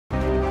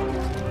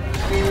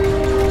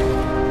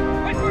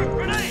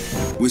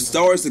With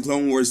Star Wars The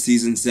Clone Wars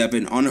Season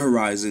 7 on the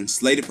horizon,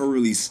 slated for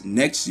release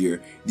next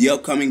year, the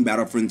upcoming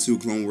Battlefront II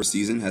Clone Wars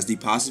season has the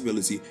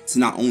possibility to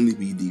not only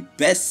be the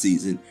best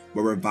season,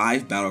 but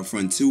revive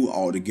Battlefront II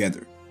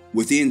altogether.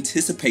 With the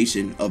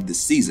anticipation of this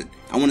season,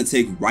 I want to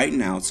take right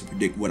now to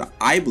predict what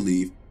I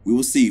believe we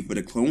will see for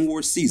the Clone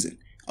Wars season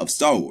of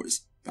Star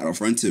Wars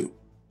Battlefront II.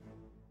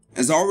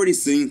 As already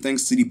seen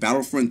thanks to the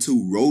Battlefront II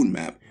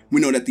roadmap,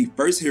 we know that the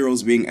first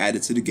heroes being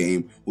added to the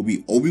game will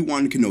be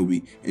Obi-Wan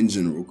Kenobi and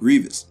General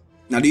Grievous.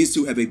 Now these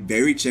two have a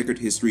very checkered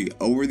history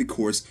over the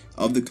course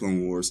of the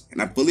Clone Wars,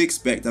 and I fully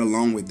expect that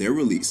along with their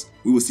release,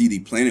 we will see the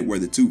planet where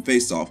the two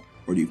face off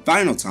for the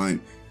final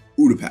time,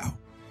 Utapau.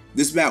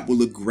 This map will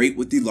look great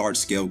with the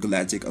large-scale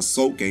galactic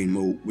assault game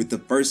mode, with the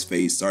first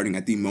phase starting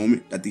at the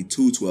moment that the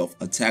 212th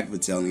Attack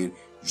Battalion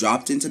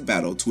dropped into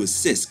battle to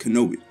assist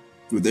Kenobi,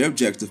 with their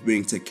objective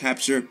being to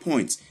capture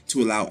points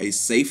to allow a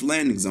safe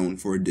landing zone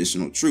for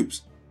additional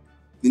troops.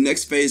 The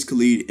next phase could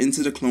lead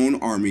into the clone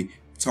army,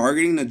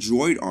 targeting the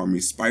droid army,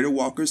 spider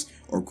walkers,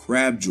 or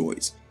crab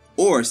droids,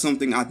 or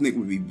something I think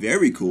would be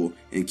very cool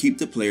and keep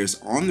the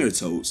players on their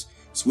toes,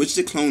 switch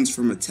the clones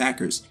from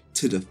attackers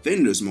to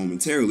defenders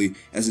momentarily,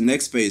 as the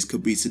next phase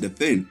could be to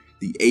defend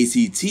the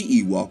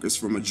AT-TE walkers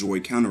from a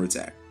droid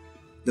counterattack.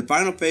 The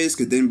final phase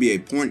could then be a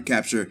point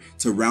capture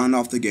to round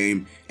off the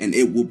game, and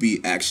it will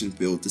be action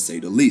filled to say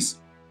the least.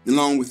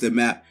 Along with the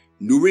map,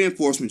 new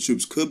reinforcement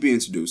troops could be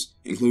introduced,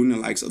 including the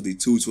likes of the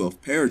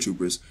 212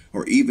 paratroopers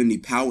or even the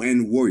POW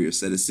and warriors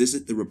that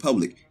assisted the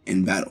Republic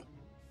in battle.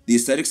 The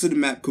aesthetics of the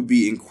map could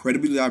be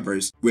incredibly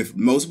diverse, with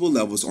multiple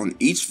levels on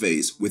each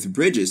phase, with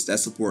bridges that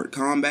support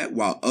combat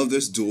while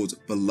others dueled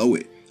below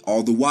it.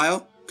 All the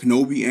while,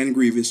 Kenobi and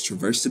Grievous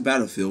traverse the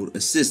battlefield,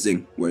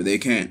 assisting where they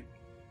can.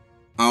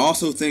 I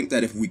also think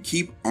that if we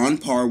keep on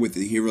par with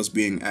the heroes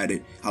being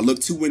added, I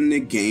look to when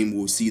the game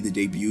will see the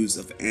debuts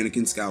of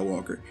Anakin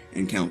Skywalker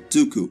and Count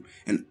Dooku,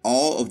 and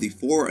all of the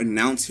 4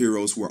 announced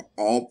heroes were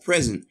all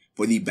present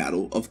for the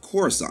Battle of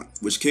Coruscant,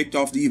 which kicked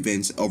off the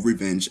events of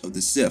Revenge of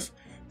the Sith.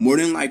 More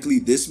than likely,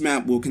 this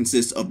map will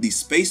consist of the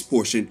space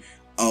portion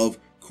of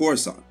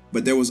Coruscant,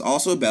 but there was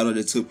also a battle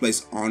that took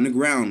place on the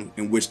ground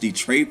in which the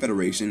Trade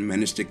Federation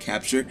managed to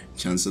capture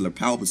Chancellor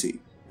Palpatine.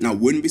 Now, I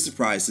wouldn't be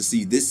surprised to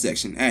see this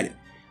section added.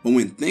 But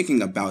when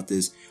thinking about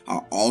this, I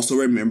also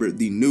remembered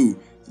the new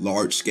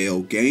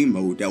large-scale game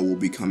mode that will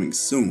be coming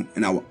soon,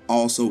 and I will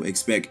also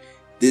expect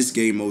this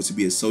game mode to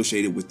be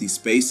associated with the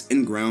space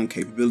and ground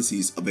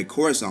capabilities of a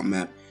Coruscant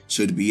map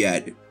should be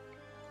added.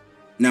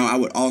 Now, I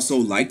would also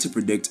like to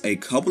predict a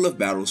couple of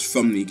battles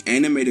from the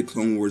animated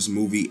Clone Wars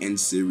movie and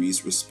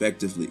series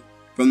respectively.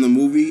 From the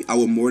movie, I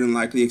would more than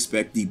likely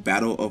expect the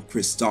Battle of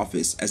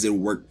Christophsis, as it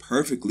worked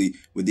perfectly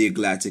with the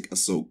Galactic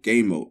Assault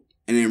game mode.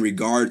 And in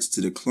regards to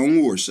the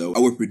Clone Wars show, I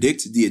would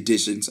predict the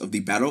additions of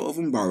the Battle of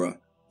Umbara,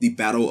 the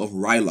Battle of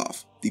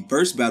Ryloth, the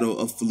first Battle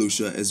of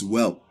Felucia as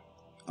well.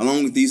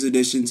 Along with these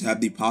additions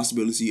have the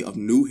possibility of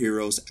new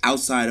heroes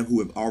outside of who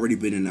have already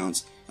been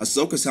announced.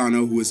 Ahsoka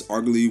Tano, who is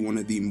arguably one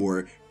of the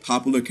more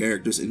popular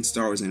characters in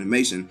Star Wars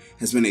animation,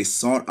 has been a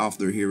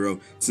sought-after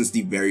hero since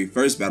the very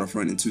first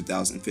Battlefront in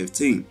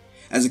 2015.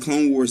 As the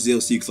Clone Wars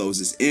DLC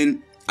closes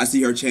in, I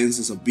see her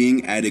chances of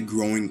being added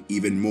growing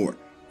even more.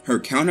 Her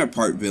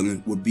counterpart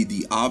villain would be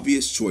the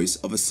obvious choice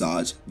of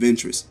Asajj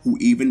Ventress, who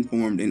even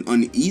formed an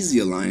uneasy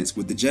alliance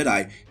with the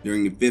Jedi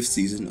during the 5th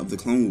season of the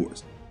Clone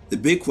Wars. The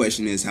big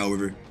question is,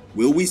 however,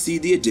 will we see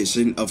the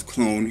addition of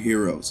clone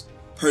heroes?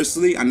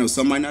 Personally, I know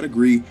some might not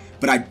agree,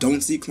 but I don't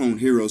see clone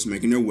heroes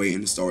making their way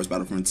into Star Wars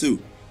Battlefront 2.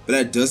 But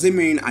that doesn't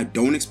mean I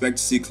don't expect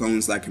to see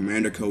clones like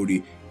Commander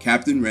Cody,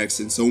 Captain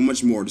Rex, and so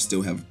much more to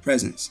still have a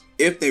presence.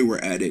 If they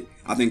were added,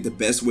 I think the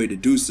best way to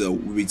do so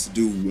would be to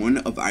do one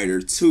of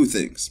either two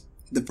things.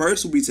 The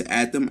first would be to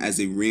add them as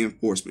a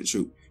reinforcement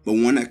troop, but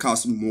one that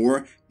costs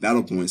more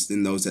battle points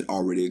than those that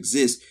already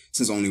exist,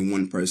 since only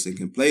one person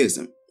can play as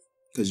them.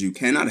 Because you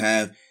cannot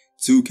have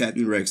 2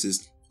 Captain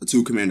Rexes or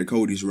 2 Commander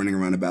Codys running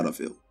around the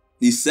battlefield.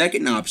 The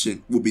second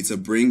option would be to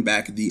bring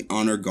back the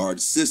Honor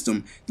Guard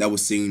system that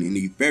was seen in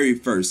the very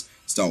first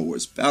Star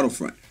Wars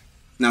Battlefront.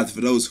 Now, for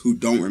those who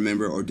don't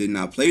remember or did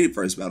not play the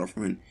first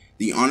Battlefront,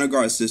 the Honor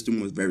Guard system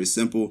was very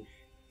simple.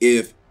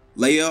 If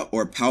Leia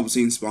or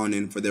Palpatine spawned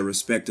in for their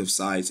respective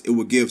sides, it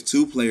would give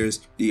 2 players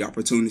the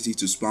opportunity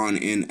to spawn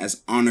in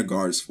as honor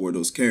guards for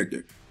those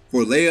characters.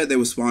 For Leia, they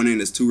would spawn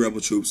in as 2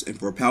 rebel troops, and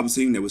for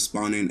Palpatine, they would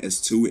spawn in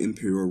as 2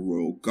 Imperial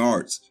Royal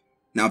Guards.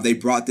 Now, if they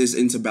brought this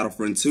into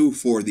Battlefront 2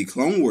 for the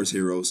Clone Wars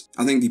heroes,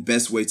 I think the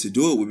best way to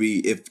do it would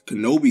be if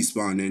Kenobi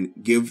spawned in,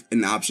 give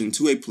an option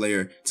to a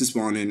player to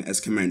spawn in as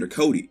Commander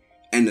Cody,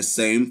 and the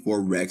same for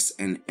Rex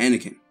and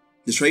Anakin.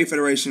 The Trade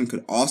Federation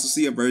could also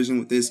see a version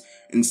with this.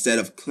 Instead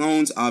of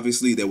clones,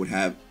 obviously they would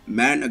have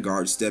Magna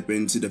Guards step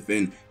in to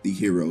defend the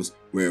heroes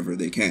wherever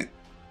they can.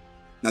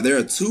 Now, there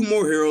are 2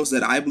 more heroes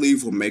that I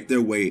believe will make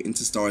their way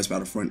into Star Wars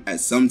Battlefront at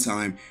some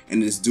time,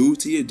 and it is due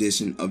to the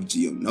addition of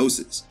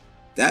Geonosis.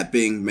 That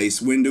being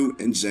Mace Windu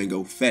and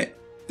Jango Fett.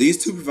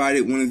 These 2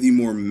 provided one of the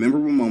more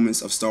memorable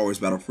moments of Star Wars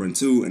Battlefront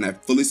 2, and I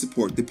fully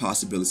support the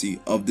possibility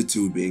of the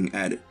 2 being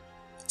added.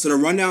 So to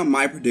run down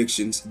my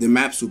predictions, the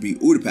maps will be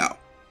Utapau,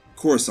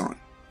 Coruscant,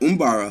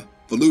 Umbara,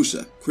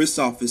 Volusia,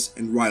 Christophsis,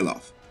 and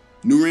Ryloth.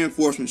 New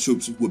reinforcement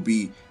troops would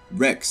be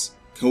Rex,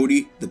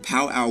 Cody, the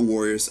Pow-Ow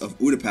Warriors of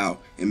Utapau,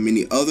 and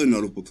many other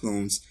notable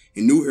clones,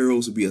 and new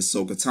heroes would be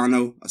Ahsoka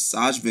Tano,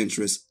 Asajj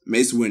Ventress,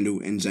 Mace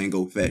Windu, and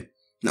Jango Fett.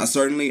 Now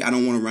certainly I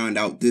don't want to round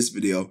out this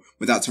video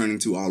without turning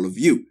to all of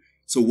you.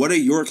 So what are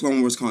your Clone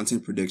Wars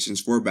content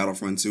predictions for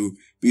Battlefront 2?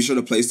 Be sure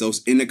to place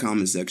those in the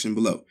comment section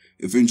below.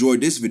 If you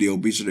enjoyed this video,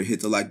 be sure to hit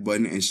the like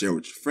button and share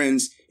with your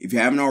friends. If you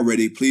haven't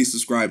already, please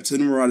subscribe to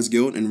the Marauders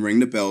Guild and ring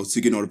the bell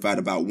to get notified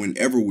about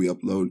whenever we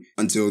upload.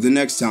 Until the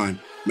next time,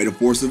 may the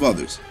force of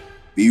others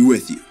be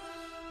with you.